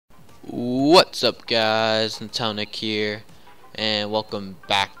What's up, guys? Nick here, and welcome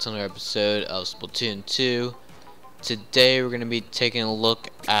back to another episode of Splatoon 2. Today we're going to be taking a look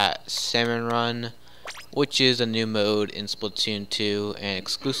at Salmon Run, which is a new mode in Splatoon 2 and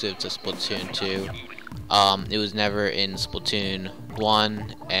exclusive to Splatoon 2. It was never in Splatoon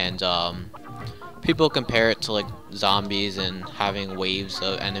 1, and people compare it to like zombies and having waves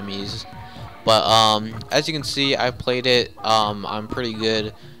of enemies. But as you can see, I played it. I'm pretty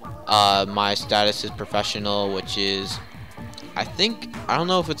good. My status is professional, which is, I don't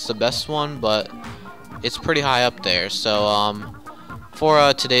know if it's the best one, but it's pretty high up there. So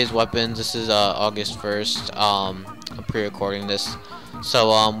for today's weapons, this is August 1st. I'm pre-recording this.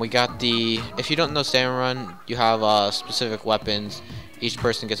 So we got if you don't know Salmon Run, you have specific weapons. Each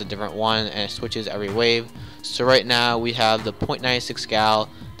person gets a different one, and it switches every wave. So right now we have the .96 Gal,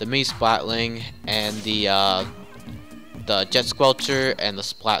 the mini Splatling, and the Jet Squelcher and the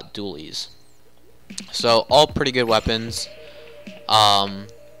Splat Dualies. So all pretty good weapons. I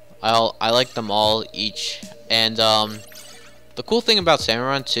like them all each. And the cool thing about Salmon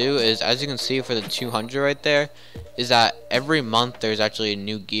Run too is, as you can see for the 200 right there, is that every month there's actually a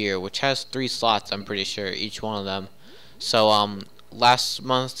new gear, which has 3 slots. I'm pretty sure each one of them. So last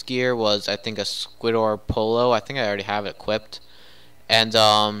month's gear was, I think, a Squidor Polo. I think I already have it equipped. And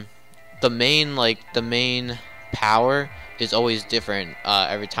the main power is always different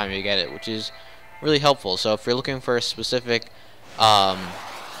every time you get it, which is really helpful. So if you're looking for a specific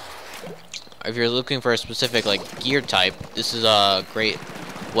like gear type, this is a great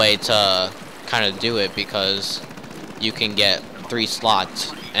way to kind of do it, because you can get 3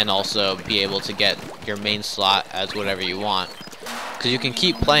 slots and also be able to get your main slot as whatever you want, because you can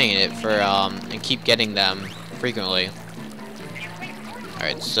keep playing it for and keep getting them frequently.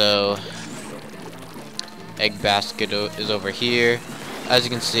 Alright, so egg basket is over here. As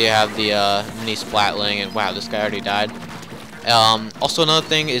you can see, I have the mini Splatling, and wow, this guy already died. Also, another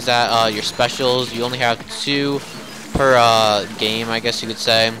thing is that your specials, you only have 2 per game, I guess you could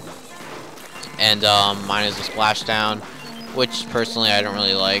say. And mine is the splashdown, which personally I don't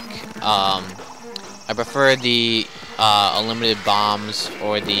really like. I prefer the unlimited bombs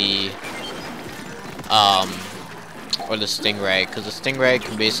or the stingray, because the stingray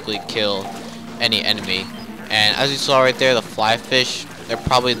can basically kill any enemy. And as you saw right there, the fly fish, they're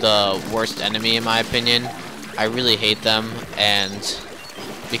probably the worst enemy in my opinion. I really hate them, and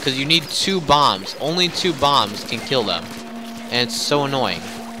because you need 2 bombs, only 2 bombs can kill them, and it's so annoying.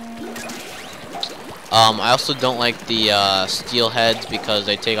 I also don't like the steelheads, because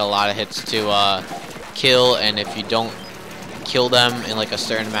they take a lot of hits to kill, and if you don't kill them in like a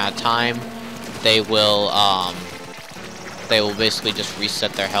certain amount of time, they will basically just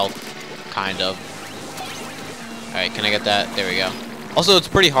reset their health, kind of. Alright, can I get that? There we go. Also, it's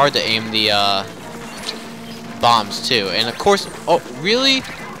pretty hard to aim the bombs too, and of course, oh really,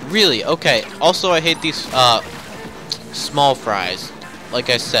 okay. Also, I hate these small fries. Like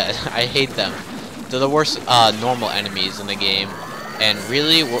I said, I hate them. They're the worst normal enemies in the game, and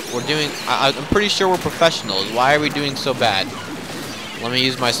really, we're doing, I'm pretty sure we're professionals. Why are we doing so bad? Let me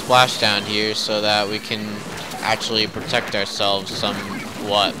use my splashdown here so that we can actually protect ourselves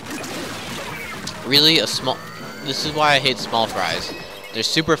somewhat. Really, this is why I hate small fries. They're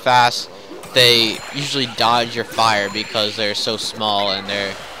super fast. They usually dodge your fire because they're so small and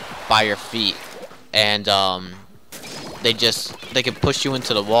they're by your feet. And they can push you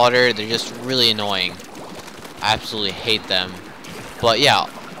into the water. They're just really annoying. I absolutely hate them. But yeah,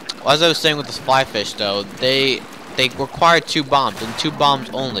 as I was saying with the fly fish though, they require 2 bombs, and 2 bombs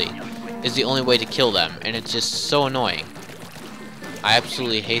only is the only way to kill them, and it's just so annoying. I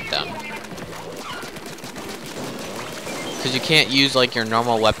absolutely hate them, because you can't use like your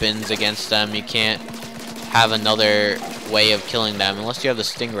normal weapons against them. You can't have another way of killing them unless you have the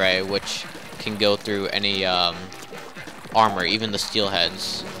stingray, which can go through any armor, even the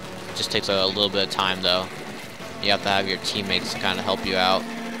steelheads. It just takes a little bit of time though. You have to have your teammates to kind of help you out.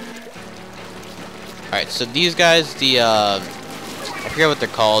 Alright, so these guys, I forget what they're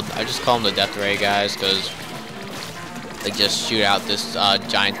called. I just call them the death ray guys, because they just shoot out this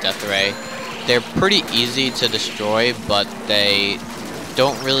giant death ray. They're pretty easy to destroy, but they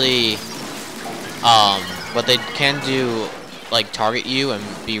don't really, but they can do, like, target you and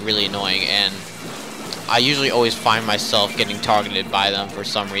be really annoying, and I usually always find myself getting targeted by them for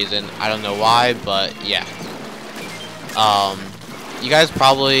some reason. I don't know why, but yeah. You guys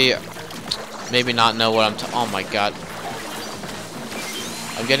probably maybe not know what oh my god.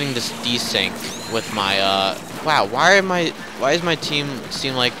 I'm getting this desync with my, wow, why does my team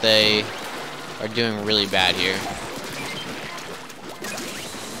seem like they are doing really bad here?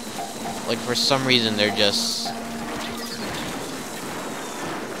 like for some reason they're just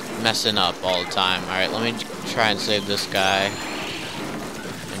messing up all the time. Alright, let me try and save this guy.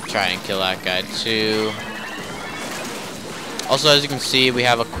 And try and kill that guy too. Also, as you can see, we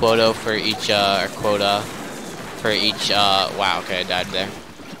have a quota for each, wow, okay, I died there.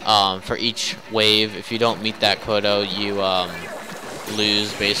 For each wave. If you don't meet that quota, you,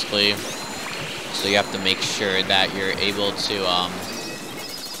 lose, basically. So you have to make sure that you're able to,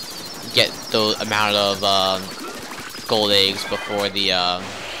 get the amount of, gold eggs before the,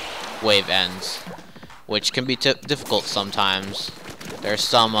 wave ends. Which can be difficult sometimes. There's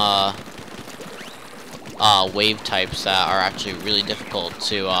some, wave types that are actually really difficult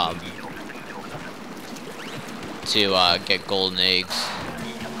to get golden eggs.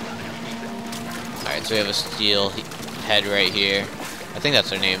 Alright, so we have a steel head right here. I think that's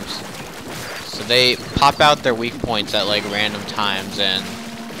their names. So they pop out their weak points at like random times, and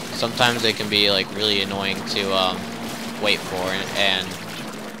sometimes they can be like really annoying to wait for and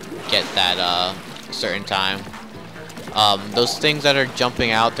get that certain time. Those things that are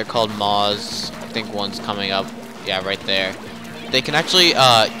jumping out, they're called maws. I think one's coming up. Yeah, right there. They can actually,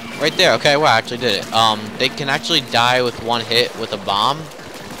 right there. Okay, wow, I actually did it. They can actually die with one hit with a bomb.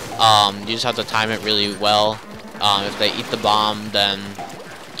 You just have to time it really well. If they eat the bomb, then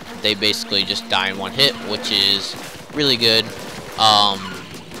they basically just die in one hit, which is really good.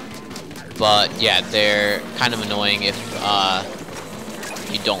 But yeah, they're kind of annoying if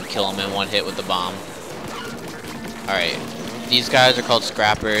you don't kill them in one hit with the bomb. Alright, these guys are called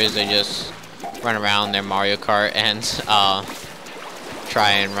scrappers. They just run around their Mario Kart and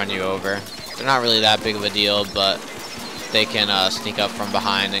try and run you over. They're not really that big of a deal, but they can sneak up from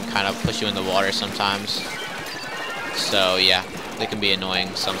behind and kind of push you in the water sometimes. So yeah, they can be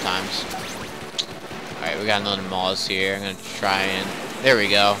annoying sometimes. Alright, we got another Maws here. I'm gonna try and... there we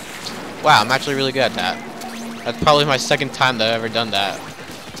go. Wow, I'm actually really good at that. That's probably my second time that I've ever done that,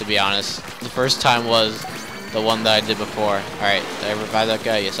 to be honest. The first time was the one that I did before. Alright, did I revive that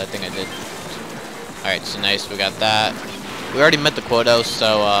guy? Yes, I think I did. Alright, so nice, we got that. We already met the quota,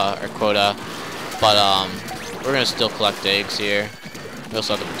 so, but, we're gonna still collect eggs here. We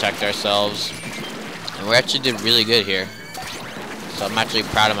also have to protect ourselves. And we actually did really good here. So I'm actually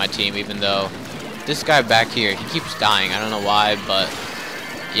proud of my team, even though this guy back here, he keeps dying. I don't know why, but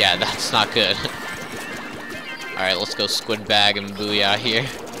yeah, that's not good. Alright, let's go squid bag and booyah here.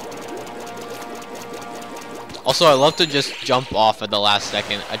 Also, I love to just jump off at the last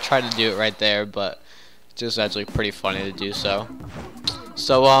second. I tried to do it right there, but it's just actually pretty funny to do so.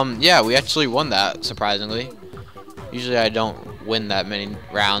 So, yeah, we actually won that, surprisingly. Usually I don't win that many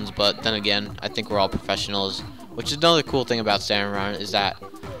rounds, but then again, I think we're all professionals. Which is another cool thing about Salmon Run, is that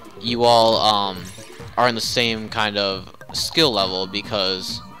you all, are in the same kind of skill level,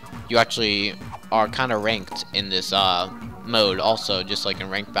 because you actually are kind of ranked in this, mode also, just like in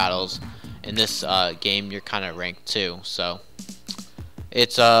ranked battles. In this game, you're kind of ranked too, so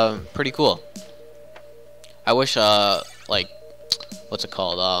it's pretty cool. I wish like, what's it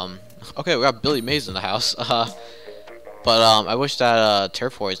called? Okay, we got Billy Mays in the house. But I wish that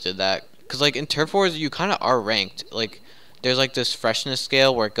Turf Wars did that, cause like in Turf Wars you kind of are ranked. Like there's like this freshness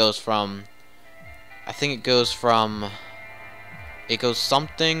scale where it goes from, I think it goes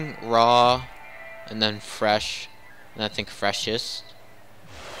something raw, and then fresh, and I think freshest.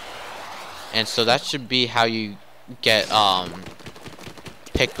 And so that should be how you get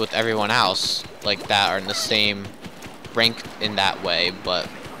picked with everyone else like that, are in the same rank in that way, but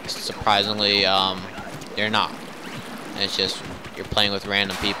surprisingly they're not. And it's just you're playing with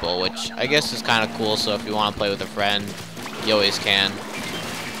random people, which I guess is kind of cool. So if you want to play with a friend, you always can.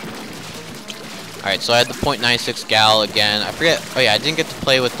 Alright, so I had the .96 gal again. I forget, oh yeah, I didn't get to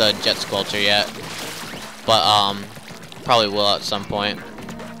play with the jet sculptor yet, but probably will at some point.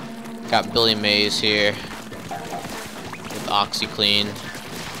 Got Billy Mays here with OxyClean.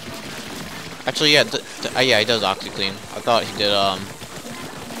 Actually, yeah, yeah, he does OxyClean. I thought he did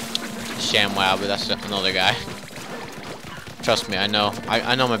ShamWow, but that's another guy. Trust me, I know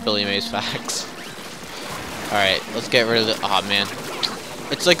my Billy Mays facts. All right, let's get rid of the. Oh man,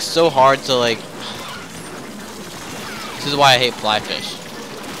 it's like so hard to like. This is why I hate flyfish.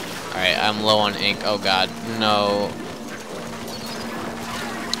 All right, I'm low on ink. Oh god, no.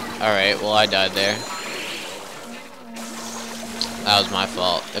 Alright, well I died there. That was my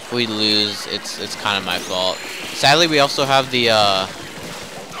fault. If we lose, it's kind of my fault. Sadly, we also have the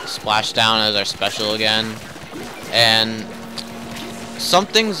splashdown as our special again. And some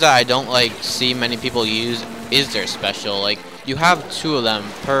things that I don't like see many people use is their special. Like, you have 2 of them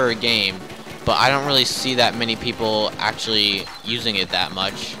per game, but I don't really see that many people actually using it that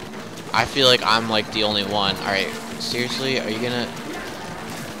much. I feel like I'm like the only one. Alright, seriously? Are you gonna...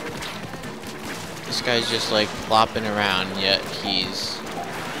 This guy's just like flopping around, yet he's...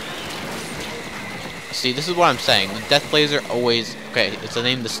 See, this is what I'm saying. The Death Blazer always... Okay, it's the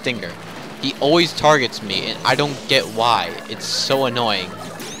name, the Stinger. He always targets me, and I don't get why. It's so annoying.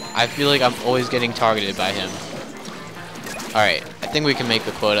 I feel like I'm always getting targeted by him. Alright, I think we can make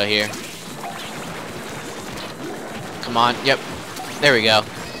the quota here. Come on, yep. There we go.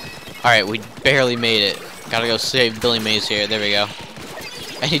 Alright, we barely made it. Gotta go save Billy Mays here. There we go.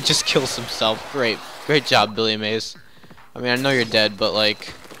 And he just kills himself. Great. Great job, Billy Mays. I mean, I know you're dead, but,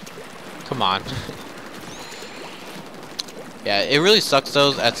 like... Come on. Yeah, it really sucks,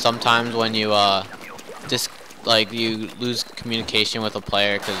 though, at sometimes when you, you lose communication with a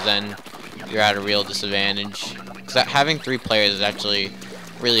player, because then you're at a real disadvantage. Because having 3 players is actually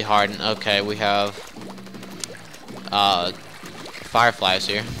really hard. And, okay, we have, fireflies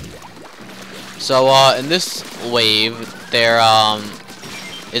here. So, in this wave, there,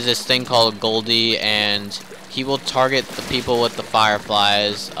 is this thing called Goldie, and he will target the people with the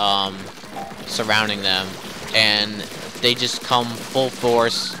fireflies, surrounding them, and they just come full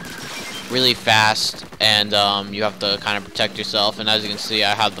force, really fast, and, you have to kind of protect yourself, and as you can see,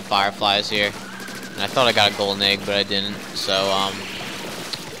 I have the fireflies here, and I thought I got a golden egg, but I didn't, so,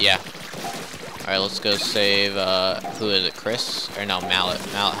 yeah. Alright, let's go save, who is it, Chris? Or no, Mallet.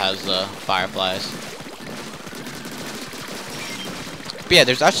 Mallet has the fireflies. But yeah,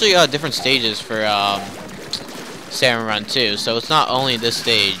 there's actually, different stages for, Salmon Run too, so it's not only this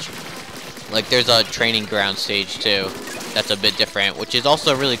stage. Like, there's a training ground stage too, that's a bit different, which is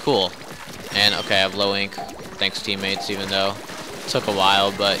also really cool. And, okay, I have low ink. Thanks, teammates, even though it took a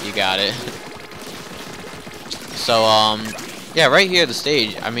while, but you got it. So, yeah, right here, the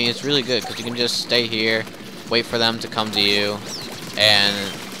stage, I mean, it's really good, because you can just stay here, wait for them to come to you, and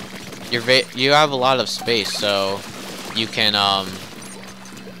you have a lot of space, so you can,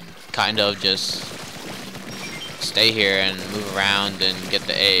 kind of just stay here and move around and get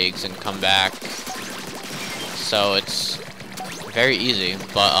the eggs and come back. So it's very easy,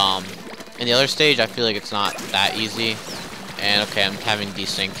 but, in the other stage, I feel like it's not that easy, and, okay, I'm having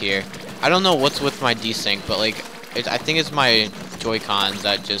desync here. I don't know what's with my desync, but, like, I think it's my Joy-Cons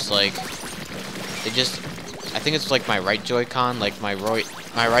that just, like, I think it's, like, my right Joy-Con, like, my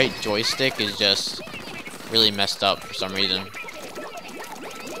right joystick is just really messed up for some reason.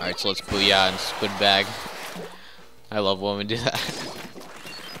 Alright, so let's booyah and squid bag. I love when we do that.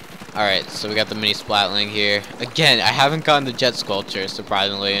 Alright, so we got the mini Splatling here. Again, I haven't gotten the Jet Sculpture,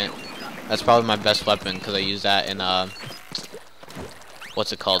 surprisingly. That's probably my best weapon, because I use that in,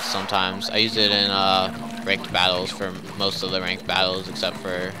 what's it called sometimes? I use it in, ranked battles for most of the ranked battles, except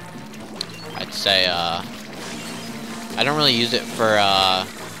for, I'd say, I don't really use it for, oh,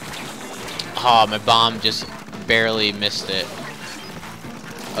 my bomb just barely missed it.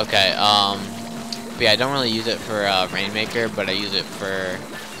 Okay, but yeah, I don't really use it for, Rainmaker, but I use it for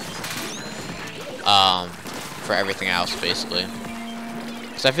everything else, basically.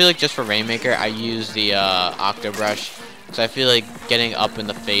 Because I feel like just for Rainmaker, I use the, Octobrush. Because I feel like getting up in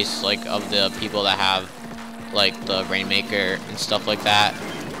the face, like, of the people that have, like, the Rainmaker and stuff like that,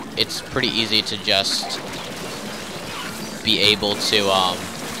 it's pretty easy to just be able to,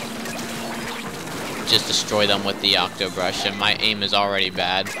 just destroy them with the Octobrush, and my aim is already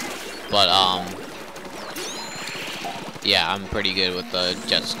bad, but, yeah, I'm pretty good with the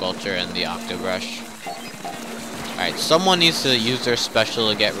Jet Sculpture and the Octobrush. Alright, someone needs to use their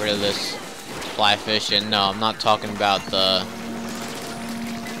special to get rid of this flyfish, and no, I'm not talking about the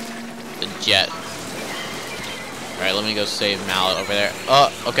jet. Alright, let me go save Mallet over there.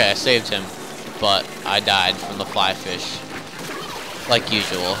 Oh, okay, I saved him, but I died from the flyfish, like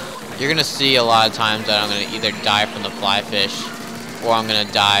usual. You're gonna see a lot of times that I'm gonna either die from the flyfish, or I'm gonna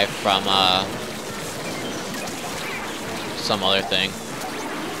die from, some other thing.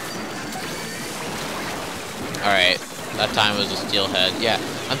 Alright, that time was a steelhead. Yeah,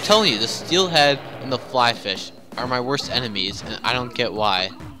 I'm telling you, the steelhead and the flyfish are my worst enemies, and I don't get why.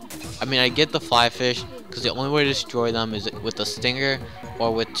 I mean, I get the flyfish, because the only way to destroy them is with a stinger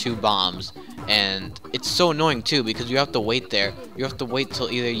or with 2 bombs. And it's so annoying, too, because you have to wait there. You have to wait till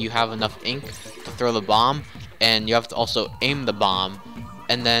either you have enough ink to throw the bomb, and you have to also aim the bomb.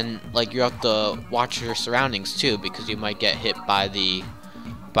 And then, like, you have to watch your surroundings, too, because you might get hit by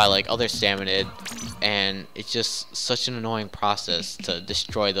like, other salmonid. And it's just such an annoying process to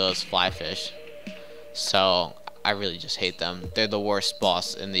destroy those flyfish. So I really just hate them. They're the worst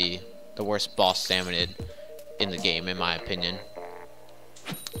boss in the worst boss salmonid in the game, in my opinion.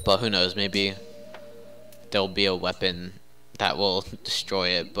 But who knows? Maybe there'll be a weapon that will destroy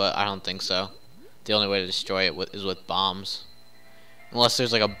it, but I don't think so. The only way to destroy it is with bombs. Unless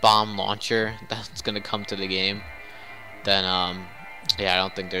there's like a bomb launcher that's gonna come to the game, then yeah, I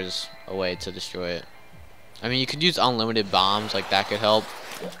don't think there's a way to destroy it. I mean, you could use unlimited bombs, like that could help,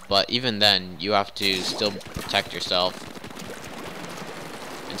 but even then, you have to still protect yourself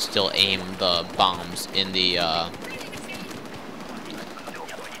and still aim the bombs in the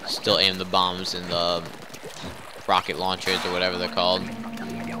rocket launchers or whatever they're called.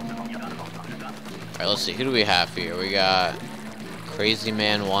 Alright, let's see, who do we have here? We got Crazy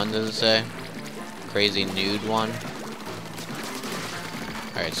Man 1, does it say? Crazy Nude 1.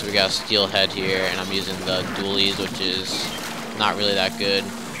 Alright, so we got a Steelhead here, and I'm using the dualies, which is not really that good.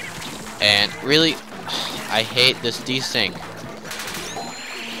 And really, I hate this desync.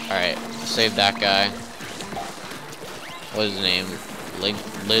 Alright, save that guy. What is his name?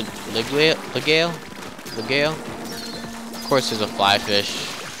 Ligale? Of course there's a fly fish.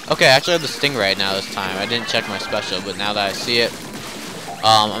 Okay, I actually have the stingray now this time. I didn't check my special, but now that I see it,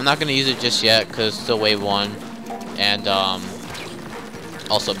 I'm not gonna use it just yet because it's still wave 1, and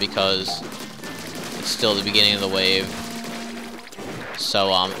also because it's still the beginning of the wave.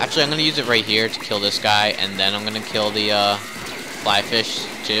 So actually I'm gonna use it right here to kill this guy, and then I'm gonna kill the fly fish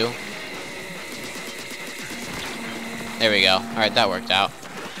too. There we go. All right, that worked out.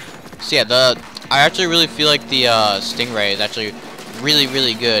 So yeah, I actually really feel like the stingray is actually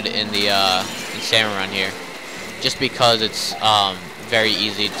really good in the in Salmon Run here, just because it's very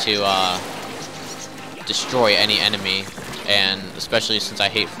easy to destroy any enemy, and especially since I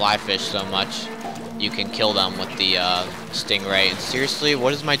hate fly fish so much, you can kill them with the stingray. And seriously,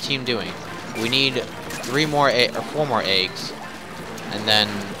 what is my team doing? We need 4 more eggs, and then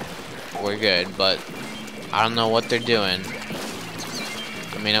we're good. But I don't know what they're doing.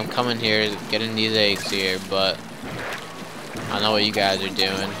 I mean, I'm coming here, getting these eggs here, but I don't know what you guys are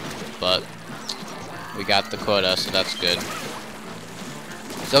doing. But we got the quota, so that's good.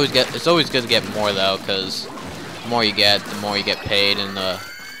 It's always good to get more though, because the more you get paid, and the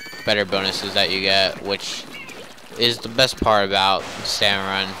better bonuses that you get, which is the best part about Salmon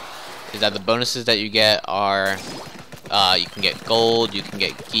Run, is that the bonuses that you get are you can get gold, you can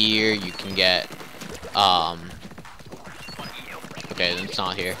get gear, you can get okay, it's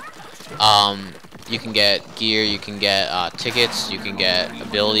not here. You can get gear, you can get tickets, you can get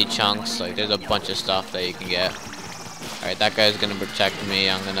ability chunks. Like, there's a bunch of stuff that you can get. Alright, that guy's gonna protect me.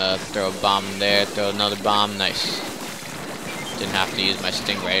 I'm gonna throw a bomb in there, throw another bomb. Nice. Didn't have to use my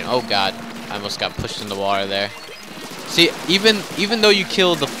stingray. Oh god, I almost got pushed in the water there. See, even though you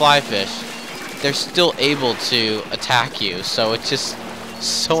kill the fly fish, they're still able to attack you, so it's just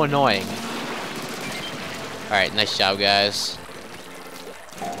so annoying. Alright, nice job, guys.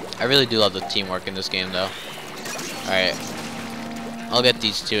 I really do love the teamwork in this game, though. Alright. I'll get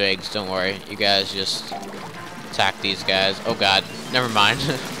these 2 eggs, don't worry. You guys just attack these guys. Oh god, never mind.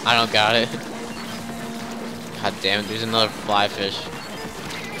 I don't got it. God damn it, there's another fly fish.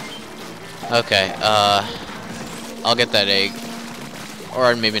 Okay, I'll get that egg.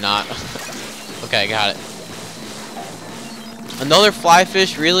 Or maybe not. Okay, I got it. Another fly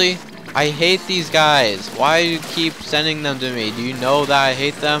fish, really? I hate these guys. Why do you keep sending them to me? Do you know that I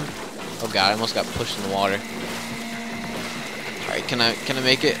hate them? Oh god, I almost got pushed in the water. Alright, can I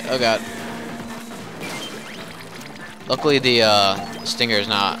make it? Oh god. Luckily the stinger is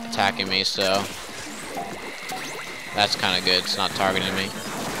not attacking me, so that's kinda good. It's not targeting me.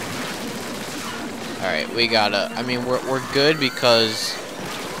 Alright, we gotta, I mean, we're good because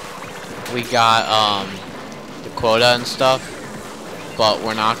we got the quota and stuff, but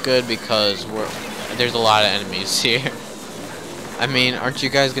we're not good because there's a lot of enemies here. I mean, aren't you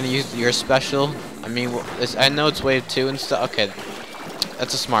guys gonna use your special? I mean, I know it's wave 2 and stuff. Okay,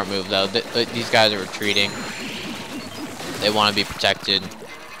 that's a smart move though. These guys are retreating. They want to be protected.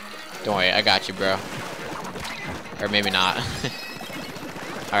 Don't worry, I got you, bro. Or maybe not.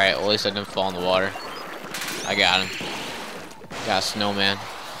 Alright, well, at least I didn't fall in the water. I got him. Got a snowman.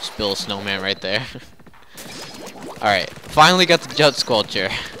 Spill a snowman right there. Alright, finally got the jet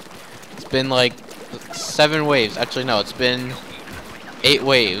sculpture. It's been like 7 waves. Actually, no, it's been 8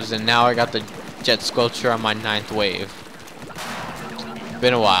 waves, and now I got the jet sculpture on my 9th wave.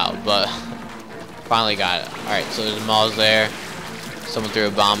 Been a while, but finally got it. Alright, so there's a Moz there. Someone threw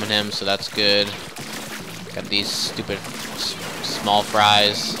a bomb at him, so that's good. Got these stupid small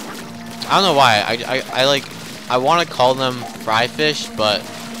fries. I don't know why. I want to call them fry fish, but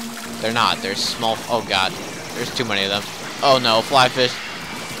they're not. They're small. Oh god, there's too many of them. Oh no, fly fish.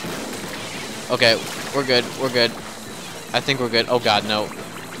 Okay, we're good. We're good. I think we're good. Oh god, no.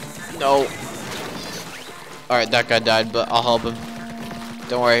 No. Alright, that guy died, but I'll help him.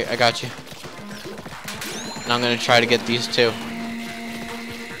 Don't worry, I got you. And I'm gonna try to get these two.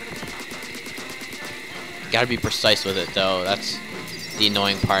 Gotta be precise with it though. That's the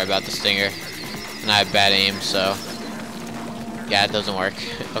annoying part about the stinger. And I have bad aim, so yeah, it doesn't work.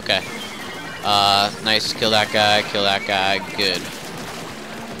 Okay. Nice. Kill that guy. Kill that guy. Good.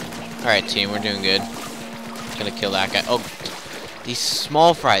 Alright, team, we're doing good. Gonna kill that guy. Oh, these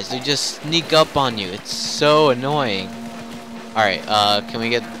small fries, they just sneak up on you. It's so annoying. Alright, can we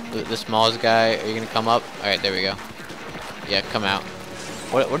get the smallest guy? Are you gonna come up? Alright, there we go. Yeah, come out.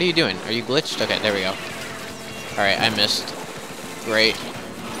 What are you doing? Are you glitched? Okay, there we go. Alright, I missed. Great.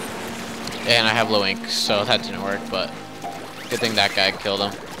 And I have low ink, so that didn't work, but good thing that guy killed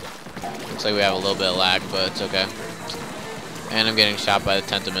him. Looks like we have a little bit of lag, but it's okay. And I'm getting shot by the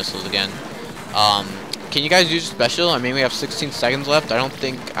tent of missiles again. Can you guys use special? I mean, we have 16 seconds left. I don't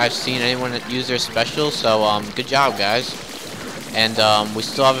think I've seen anyone use their special, so good job, guys. And we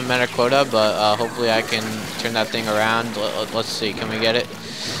still haven't met our quota, but hopefully I can turn that thing around. Let's see, can we get it?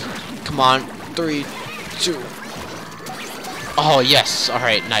 Come on, 3, 2. Oh, yes. All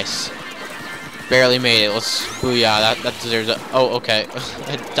right, nice. Barely made it. Let's booyah. That deserves it. Oh, okay.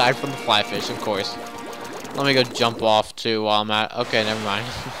 I died from the fly fish, of course. Let me go jump off too while I'm at. Okay, never mind.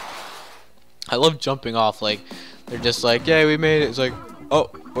 I love jumping off. Like they're just like, yeah, we made it. It's like,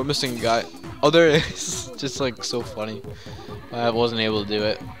 oh, we're missing a guy. Oh, there it is. Just like so funny. I wasn't able to do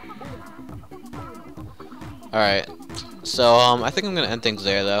it. All right. So I think I'm gonna end things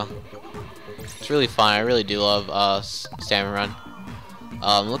there though. It's really fun. I really do love Salmon Run.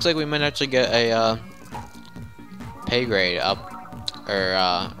 Looks like we might actually get a pay grade up,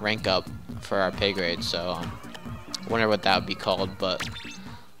 or rank up for our pay grade. So wonder what that would be called. But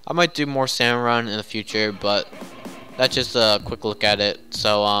I might do more Salmon Run in the future. But that's just a quick look at it.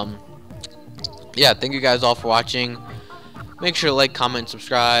 So yeah, thank you guys all for watching. Make sure to like, comment,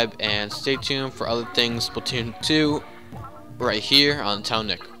 subscribe, and stay tuned for other things Splatoon 2 right here on Town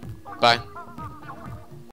Nick. Bye.